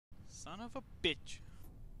Son of a bitch.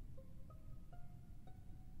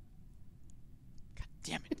 God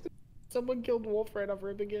damn it. Someone killed Wolf right off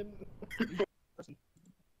rip again.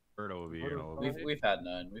 Birdo will be here in a little bit. We've had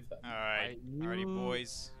none. We've had none. Alright. Alrighty,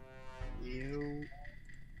 boys. You.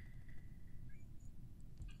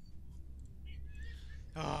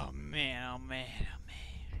 Oh man, oh man, oh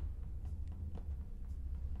man.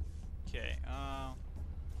 Okay,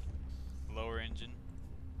 lower engine.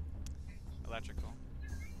 Electrical.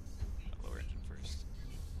 Lower engine first.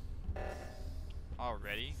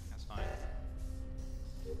 Already? That's fine.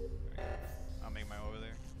 I'll make my way over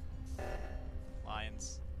there.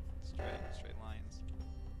 Lions. Straight lions.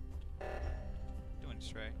 Doing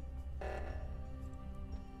straight.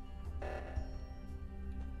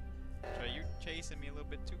 Stray, you're chasing me a little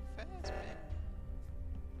bit too fast, man.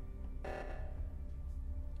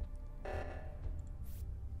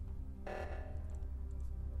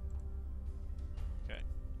 Okay,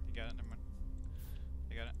 you got it, never mind.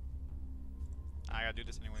 You got it. I gotta do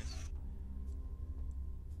this anyways.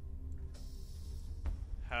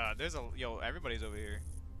 There's a yo. Everybody's over here.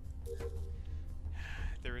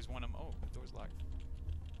 There is one of them. Oh, the door's locked.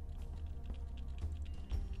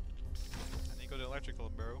 I need to go to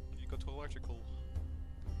electrical, bro. I need to go to electrical.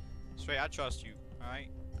 Straight, I trust you. All right,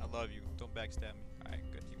 I love you. Don't backstab me. All right,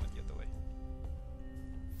 good. You went the other way.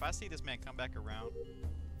 If I see this man come back around,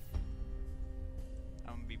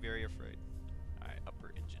 I'm gonna be very afraid. All right, upper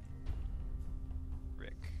engine.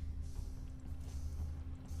 Rick.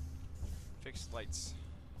 Fix lights.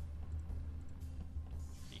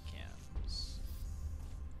 Cams.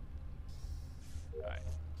 Alright.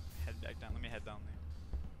 Head back down. Let me head down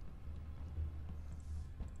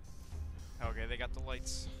there. Okay, they got the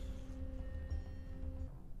lights.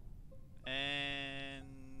 And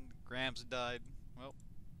Grams died. Well.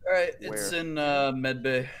 Alright, it's in Med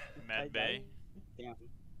Bay. Med Bay. Damn.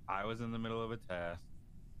 I was in the middle of a task.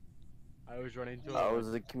 I was running to I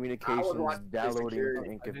was in communications, downloading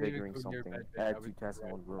and configuring something. I had two tasks in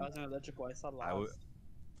one I room. was in electrical. I saw lost.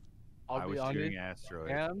 I was shooting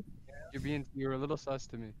asteroids. Cam, you're a little sus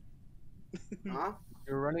to me. Huh?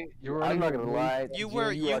 You're running. I'm not gonna lie. You Jim, were,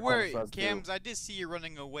 are kinda sus Cams, too. I did see you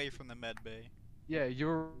running away from the Med Bay. Yeah, you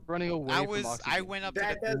were running away from oxygen. I went up to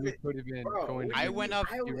That the, doesn't- You could have been Bro, going to I the- went up,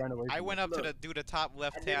 you ran away I from went it. up to do the top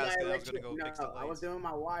left I did task, that and I was gonna electric- go fix the No, I was lights. doing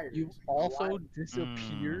my wires. You also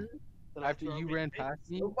disappeared after you ran past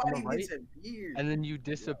me on Nobody the right, disappeared. and then you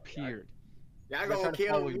disappeared. Y'all I'm gonna trying to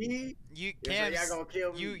kill follow you. me? You Yes, Cams, y'all gonna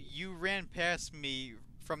kill me? you ran past me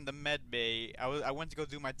from the Med Bay. I went to go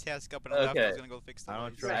do my task up and left. I was gonna go fix the I don't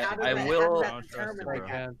lights. trust How you. does I that- will- how I don't does that trust you, determine bro. I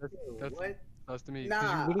got That's killed? sus What? to me. 'cause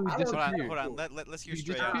Nah, you literally I don't- disappeared. Hold on. Let's hear You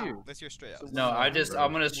straight disappeared. out. Let's hear straight out. No, I'm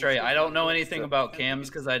gonna stray. I don't know anything about Cams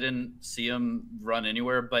because I didn't see him run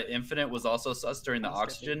anywhere, but Infinite was also sus during the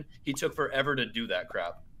oxygen. He took forever to do that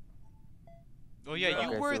crap. Oh yeah, you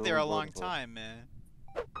Okay, were so there a we're long both- time, man.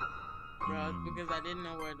 Bro, because I didn't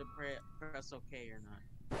know where to press OK or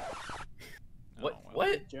not. What? Oh, well.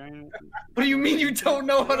 What? During- What do you mean you don't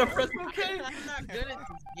know how to press OK? I'm not good at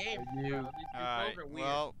this game, You- bro. These Alright, controls are weird.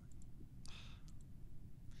 well,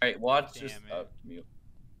 Alright, watch. Damn Just it. mute.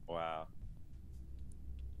 Wow.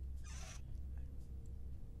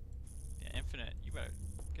 yeah, Infinite, you better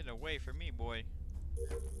get away from me, boy.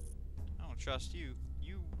 I don't trust you.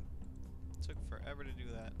 You took forever to do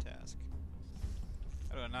that task.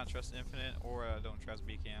 I do not trust Infinite, or I don't trust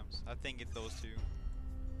B-Cams. I think it's those two.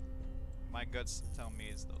 My guts tell me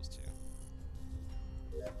it's those two.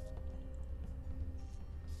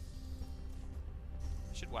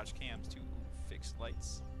 I should watch Cams too. Ooh, fix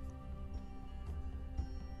lights.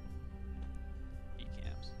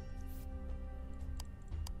 B-Cams.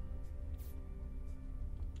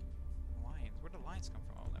 Lions. Where'd the lions come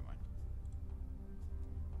from? Oh, never mind.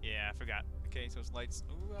 Yeah, I forgot. Okay, so it's lights.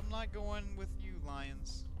 Ooh, I'm not going with you,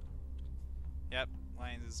 lions. Yep,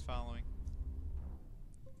 lions is following.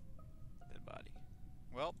 Dead body.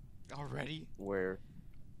 Well, already. Where?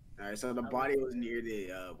 Alright, so the body was near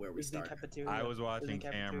the where we Is in started. cafeteria. I was Is in watching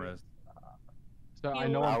cafeteria. cameras. So I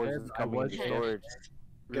know I I'm was dead. just I coming was to dead. storage.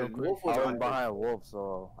 Yeah, Real quick. Wolf was I was on behind Wolf,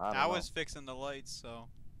 so I don't I know. was fixing the lights, so.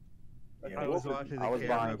 Yeah, I Wolf was watching I the was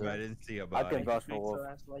camera, behind but I him. didn't see a I body. can vouch for Wolf.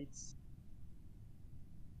 Next to lights.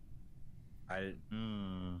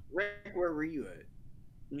 Rick, where were you at?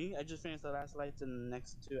 Me? I just finished the last lights and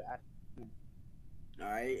next to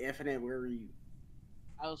Alright, Infinite, where were you?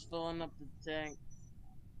 I was filling up the tank.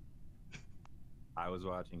 I was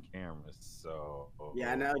watching cameras, so.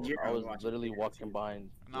 Yeah, I know. I was literally walking behind.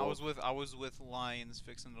 And I was with lions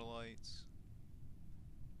fixing the lights.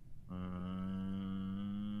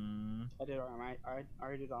 I did all my I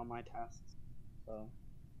already did all my tasks. So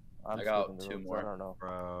I got skipping the 2 room, so more. I don't know.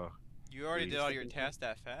 Bro. You already Please. did all your tasks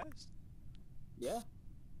that fast? Yeah.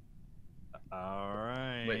 All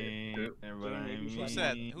right. Wait, who- Who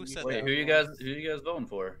said? Who said Wait, that? who you guys voting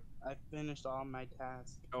for? I finished all my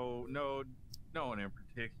tasks. Oh no, no one in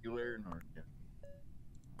particular. Nor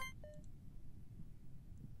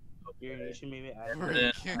You should maybe add.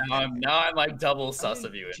 Now I'm like double sus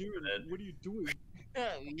of you. What are you doing?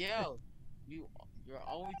 Yo, you're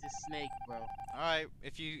always a snake, bro. All right,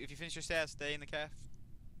 if you finish your stats, stay in the caf.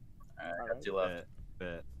 Alright, I got 2 left.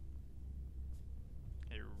 Bet.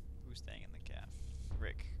 Hey, who's staying in the caf?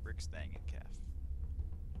 Rick. Rick's staying in caf.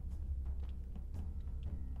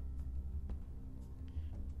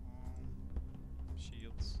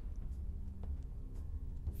 Shields.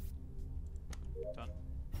 Done.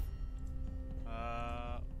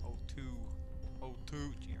 O2.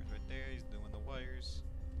 O2. James right there. He's doing the wires.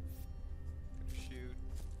 Gonna shoot.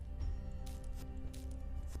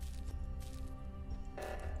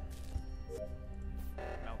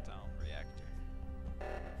 Meltdown reactor.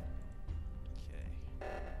 Okay.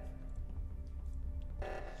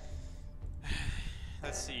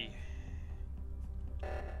 Let's see.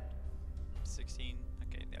 16.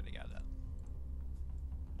 Okay, they already got that.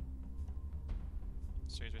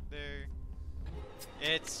 Stray's right there.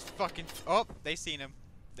 It's fucking. Oh, they seen him.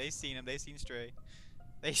 They seen him. They seen Stray.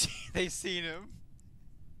 They seen him.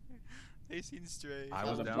 They seen Stray. I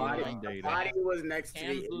was The downloading data. body was next to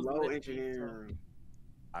Cams the was low with me, engineering so- room.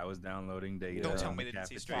 I was downloading data. Don't tell in me the they didn't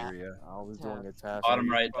see Stray. cafeteria. I was doing a task. Bottom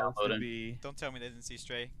You're right, supposed to downloading. be- Don't tell me they didn't see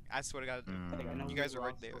Stray. I swear to God. I know You guys we were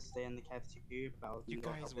right all there. supposed to stay in the cafeteria, but I was You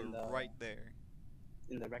gonna go guys up were in the, right there.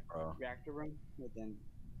 in the Bro. reactor room, but then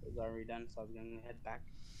it was already done, so I was gonna head back.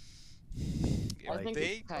 I If think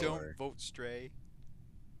they it's tight. don't vote Stray,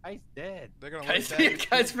 I's dead. they're gonna Guys, look you back.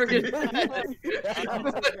 guys forget. Nah, They're gonna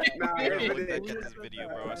look it's- back at this video,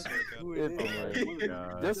 bro. I swear to God. Infinite. Oh my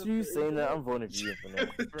God. Just you saying that, I'm voting for you, Infinite.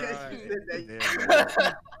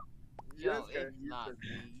 Yeah. Yo, Yes, it's you not said-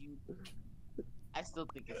 me. I still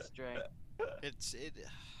think it's Stray. It.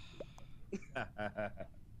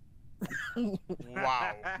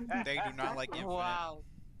 Wow. They do not like Infinite. Wow.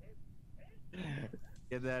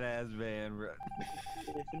 Get that ass banned, bro.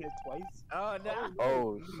 Infinite twice. Oh no.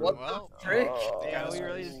 Oh, What Well, the frick? Oh, Yeah, we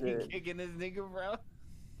really just shit. keep kicking this nigga, bro.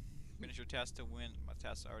 Finish your task to win. My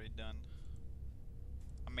task's already done.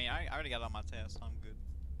 I mean, I already got all my tasks, so I'm good.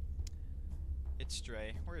 It's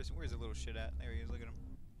Stray. Where's the little shit at? There he is. Look at him.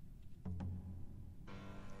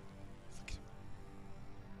 Look at him.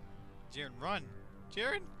 Jaren, run!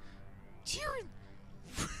 Jaren! Jaren!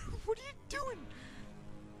 What are you doing?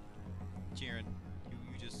 Jaren,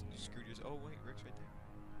 you just screwed yourself. Oh wait, Rick's right there.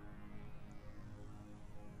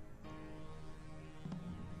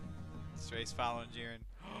 Stray's following Jaren.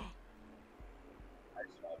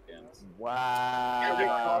 wow. we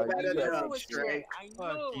call that You a guys dub, ain't shit. Stray.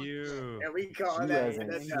 Fuck you. And we call You that guys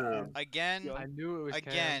ain't a shit. dub. Again, I knew it was Cam.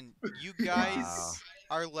 again, you guys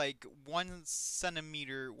are like 1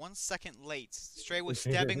 second late. Stray was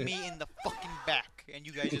stabbing me in the fucking back, and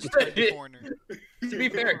you guys just turned the corner. To be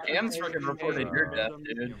fair, Cam's fucking reported your death,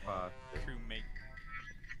 dude. Imposter. Crewmate.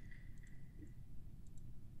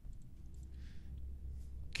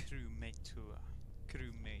 Crewmate tour.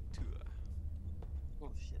 Crewmate tour.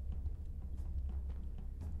 Oh shit.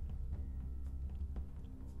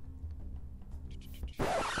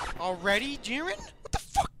 Already, Jaren? What the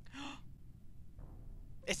fuck?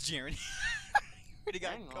 It's Jaren. Already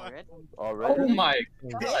got Dang, caught. Already? Oh my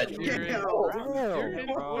god. Damn. Bro, What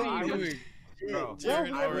are you I was- doing? Bro,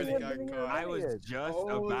 Jaren I already was- got caught. I was just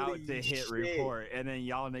Holy about to hit shit. report, and then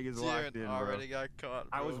y'all niggas walked in, Jaren bro. already got caught.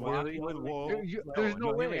 I was bro. walking with Wolf. There's no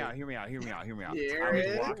Hear me way. out. Hear me out. Hear me out. Hear me out. I Yeah.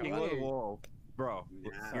 was walking with Way. Wolf, bro.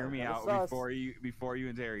 Nah, Hear me that's out sus. before you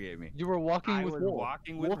interrogate me. You were walking I with was Wolf.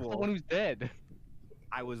 walking with Wolf's the Wolf. one who's dead.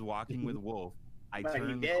 I was walking with Wolf. I But he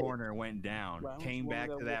turned the dead. corner and went down. Well, Came which one back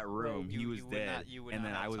was to that that Wolf room. playing? He was You would dead, not- you would and not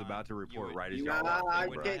then I have was time. about to You report would- right as you y'all would- walked Nah, in, you you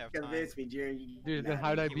would bro. not can't have time. convince me, Jaren. Dude, then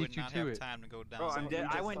how'd I He would beat you not to have it? time to go down. Bro, I'm So dead. you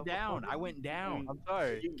I just went down. I went down. I'm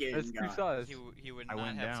sorry. You getting That's too got. sus. He would I not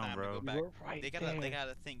went have down, time bro. to go You back. were right They there.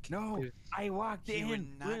 gotta think. No, I walked He would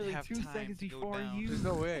in not literally have 2 time seconds to go before down. you. There's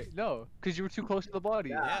no way. No, because you were too close to the body.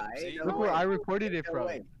 Yeah, Nah, see? ain't no Look where way. I reported it No from.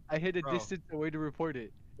 way. I hit a Bro. distance away to report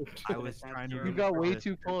it. I was trying to. You got remember way this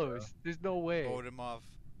too shit, bro. close. There's no way. Vote him off.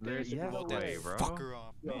 There's Yeah, no Vote that way, bro. fucker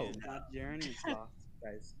off, Yo, man. not Jaren is lost,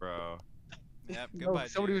 guys. Bro. Yep, No, goodbye,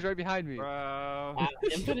 somebody was Jaren. right behind me. Bro.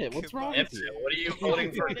 Infinite, what's wrong with Infinite, you? what are you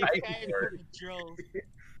voting for This Titan guy for? is trolls.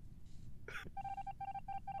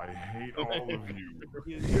 I hate all of you.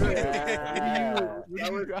 Yeah. What are you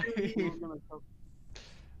That was guys-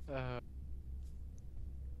 Uh,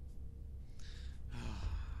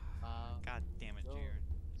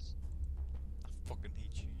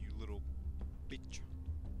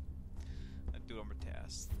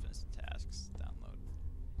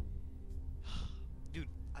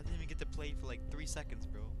 played for like 3 seconds,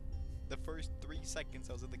 bro. The first 3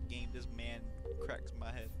 seconds I was in the game, this man cracks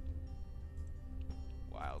my head.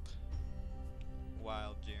 Wild.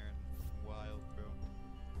 Wild, Jaren. Wild, bro.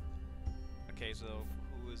 Okay, so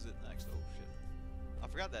who is it next? Oh shit. I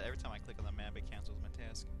forgot that every time I click on the map it cancels my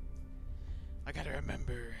task. I gotta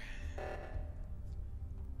remember.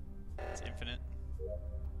 It's infinite.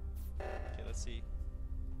 Okay, let's see.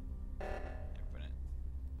 Infinite.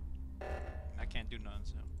 I can't do none,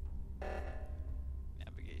 so.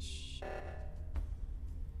 Navigation.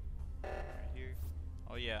 Right here.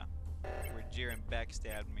 Oh yeah. Where Jiren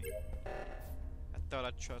backstabbed me. I thought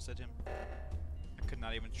I trusted him. I could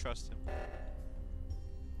not even trust him.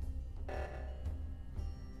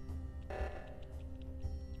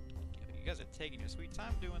 You guys are taking your sweet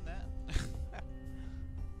time doing that.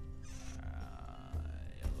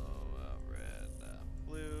 Yellow, red,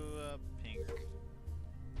 blue, pink,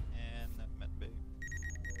 and met big.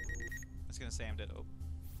 I was gonna say I'm dead. Oh.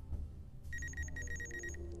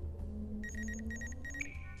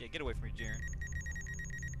 Yeah, get away from me, Jiren.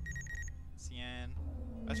 Cyan.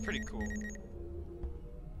 That's pretty cool.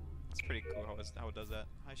 It's pretty cool how it does that.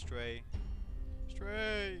 Hi, Stray.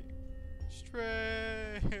 Stray!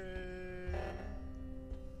 Stray!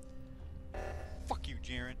 Fuck you,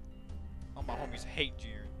 Jiren. All my homies hate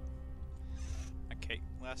Jiren. Okay,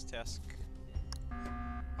 last task.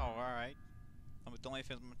 Oh, alright. Don't let me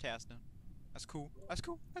finish my task then. That's cool. That's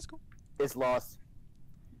cool. That's cool. It's Lost.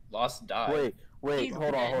 Lost died. Wait,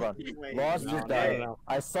 hold on. Wait, Lost just died. no.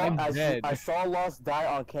 I saw dead. I saw Lost die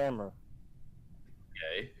on camera.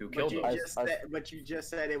 Okay, who killed him? But you just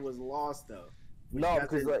said it was Lost though. No,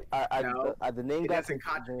 because like no, the name it got doesn't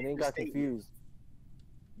contradict the name your got statement. confused.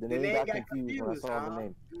 The The name name got confused when I saw the huh?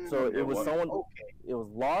 name. So it was what? someone. Okay. It was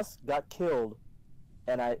Lost, got killed,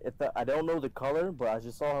 and I don't know the color, but I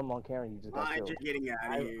just saw him on camera. He just got I'm killed. just getting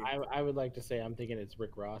out of here. I would like to say I'm thinking it's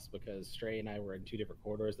Rick Ross because Stray and I were in 2 different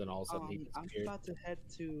corridors, then all of a sudden he I'm disappeared. about to head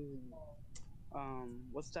to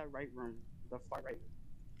what's that right room? The far right.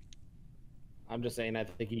 I'm just saying I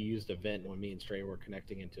think he used a vent when me and Stray were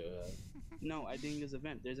connecting into a. No, I didn't use a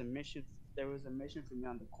vent. There was a mission for me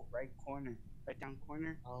on the right corner, right down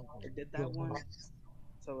corner. I did that one.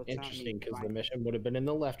 So it's Interesting, because because the mission would have been in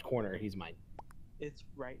the left corner. He's mine. it's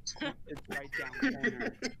right. It's right down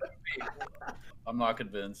corner. I'm not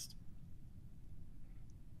convinced.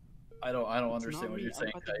 I don't It's understand not what me. you're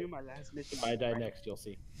saying. I'm about to do my last mission. If I die next, you'll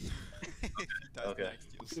see. That's Okay. next,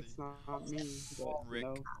 you'll see. It's not me. But, Rick.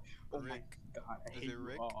 no. Oh my Rick. god, I Is hate it you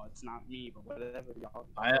Rick? all. It's not me, but whatever, y'all.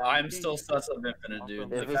 I'm still sus of Infinite, dude. If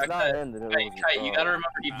The it's fact not that him, then it Kai, was. you gotta remember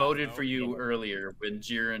he I voted know. for you earlier when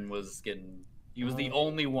Jiren was getting. He was the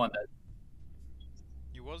only one that.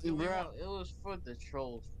 He was the only one. Bro, it was for the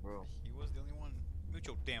trolls, bro. He was the only one. Mute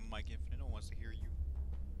your damn mic, Infinite. No one wants to hear you.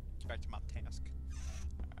 Back to my task.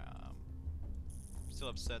 Still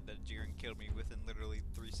upset that Jiren killed me within literally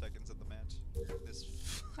 3 seconds of the match. This,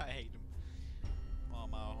 I hate him. All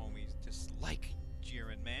my homies just like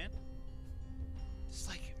Jiren, man. Just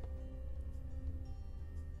like him.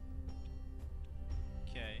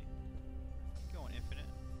 Okay. Going Infinite.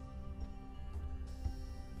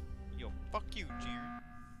 Yo, fuck you, Jiren.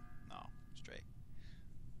 No, straight.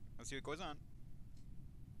 Let's see what goes on.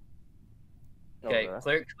 Okay,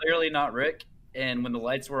 clearly not Rick. And when the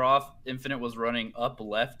lights were off, Infinite was running up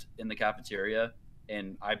left in the cafeteria,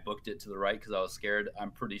 and I booked it to the right because I was scared. I'm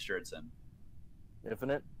pretty sure it's him.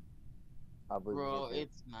 Infinite. I believe Bro, Infinite.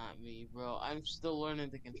 it's not me, bro. I'm still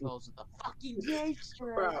learning the controls of the fucking game,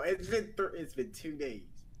 Bro, it's been 2 days.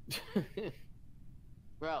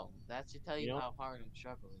 Bro, that should tell you, You know- how hard I'm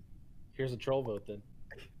struggling. Here's a troll vote then.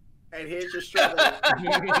 And here's your struggle. Wait,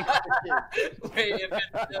 if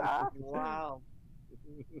it's him. Wow.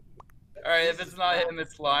 All right, if it's not him,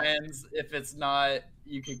 it's Lions. If it's not,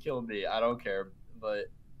 you can kill me. I don't care.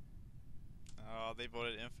 But Oh, they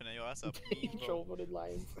voted Infinite. Yo, that's a mean Troll vote. voted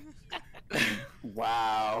lions.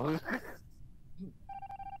 Wow.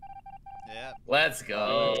 Yeah. let's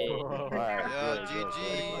go. Alright, Yo, good, good,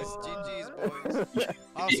 GG's, good. GG's, boys.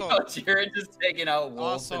 Yo, Also, Jared just taking out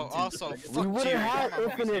Wolf. also, We fuck would have Jiren. had Y'all my homies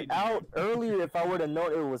Infinite hate me. out earlier if I would have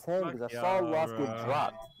known it was him, because I saw Lost get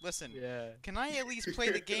dropped. Listen, Yeah. can I at least play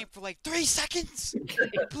the game for like 3 seconds?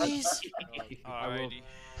 Please? I will Alrighty.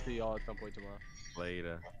 see y'all at some point tomorrow.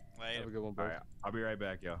 Later. Have a Later. good one, bro. Alright, I'll be right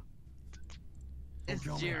back, y'all. It's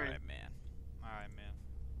Jiren. Alright, man. Alright, man.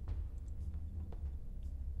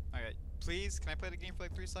 Alright, please, can I play the game for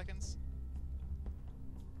like 3 seconds?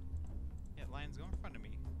 Yeah, Lion's go in front of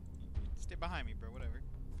me. Stay behind me, bro, whatever.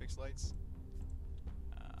 Fix lights.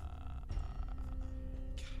 God.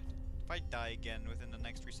 If I die again within the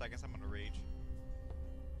next 3 seconds, I'm gonna rage.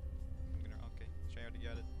 We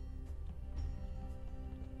got it.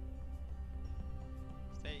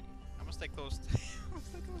 Stay. I'm gonna stay close. I'm gonna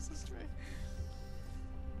stay close to Stray.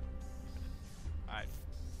 Alright.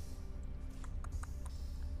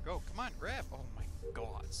 Go, come on, grab. Oh my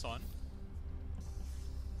god, son.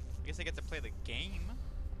 I guess I get to play the game.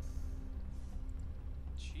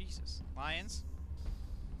 Jesus. Lions?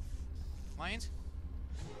 Lions?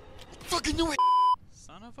 Fucking knew it!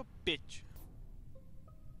 Son of a bitch.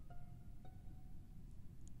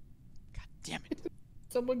 God damn it.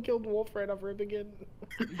 Someone killed Wolf right off rip again.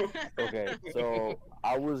 Okay, so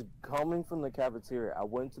I was coming from the cafeteria. I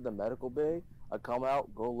went to the medical bay. I come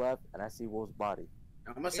out, go left, and I see Wolf's body.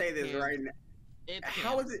 I'm gonna say this right now.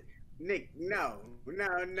 How is it, Nick? No. Let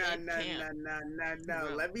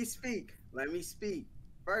me speak.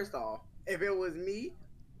 First off, if it was me,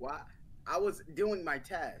 why? I was doing my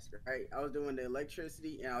task, right? I was doing the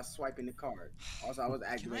electricity and I was swiping the card. Also, I was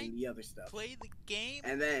activating the other stuff. Play the game,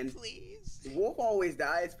 and then please. Wolf always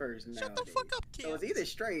dies first. Shut the fuck up, kid. So it's either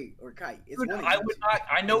Stray or Kite. It's Dude, one of I these would two. not.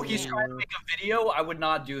 I know he's trying to make a video. I would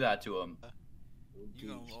not do that to him.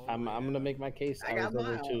 I'm gonna make my case. I was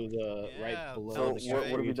over to the right below. So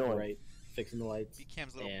what are we doing? Right, fixing the lights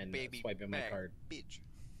Cam's little and baby swiping my card. Bitch.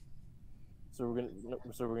 So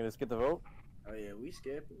we're gonna skip the vote. Oh yeah, we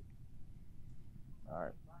skip it. All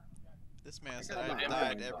right. This man said I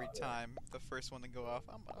died every time. The first one to go off.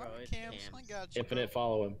 I'm Cams. I got you. Infinite,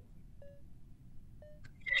 follow him.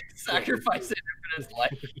 Sacrifice Infinite's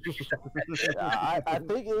life. I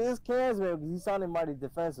think it is Cam's, man, because he sounded mighty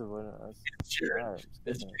defensive. Jiren.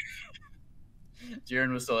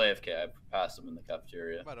 Jiren was still AFK. I passed him in the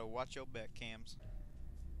cafeteria. You better watch your back, Cams.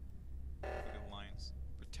 Fucking lines.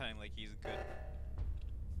 Pretending like he's good.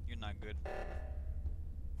 You're not good.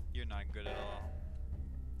 You're not good at all.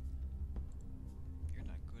 You're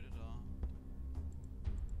not good at all.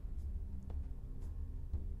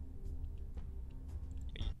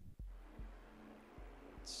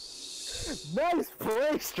 Nice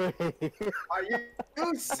play, Stray. Are you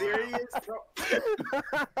serious, bro?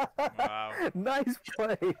 Wow. Nice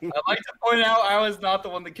play. I'd like to point out I was not the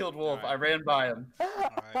one that killed Wolf. I ran by him.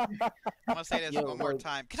 Alright. I'm gonna say this one more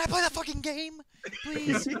time. Can I play that fucking game?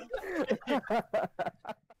 Please?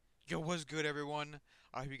 Yo, what's good, everyone?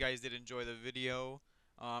 I hope you guys did enjoy the video.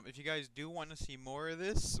 If you guys do want to see more of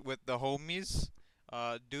this with the homies,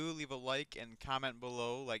 do leave a like and comment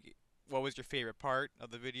below, like, what was your favorite part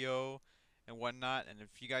of the video and whatnot. And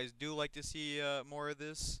if you guys do like to see more of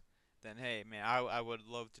this, then hey, man, I would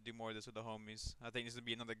love to do more of this with the homies. I think this would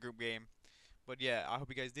be another group game. But yeah, I hope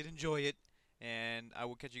you guys did enjoy it, and I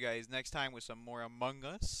will catch you guys next time with some more Among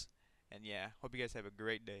Us. And yeah, hope you guys have a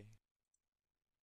great day.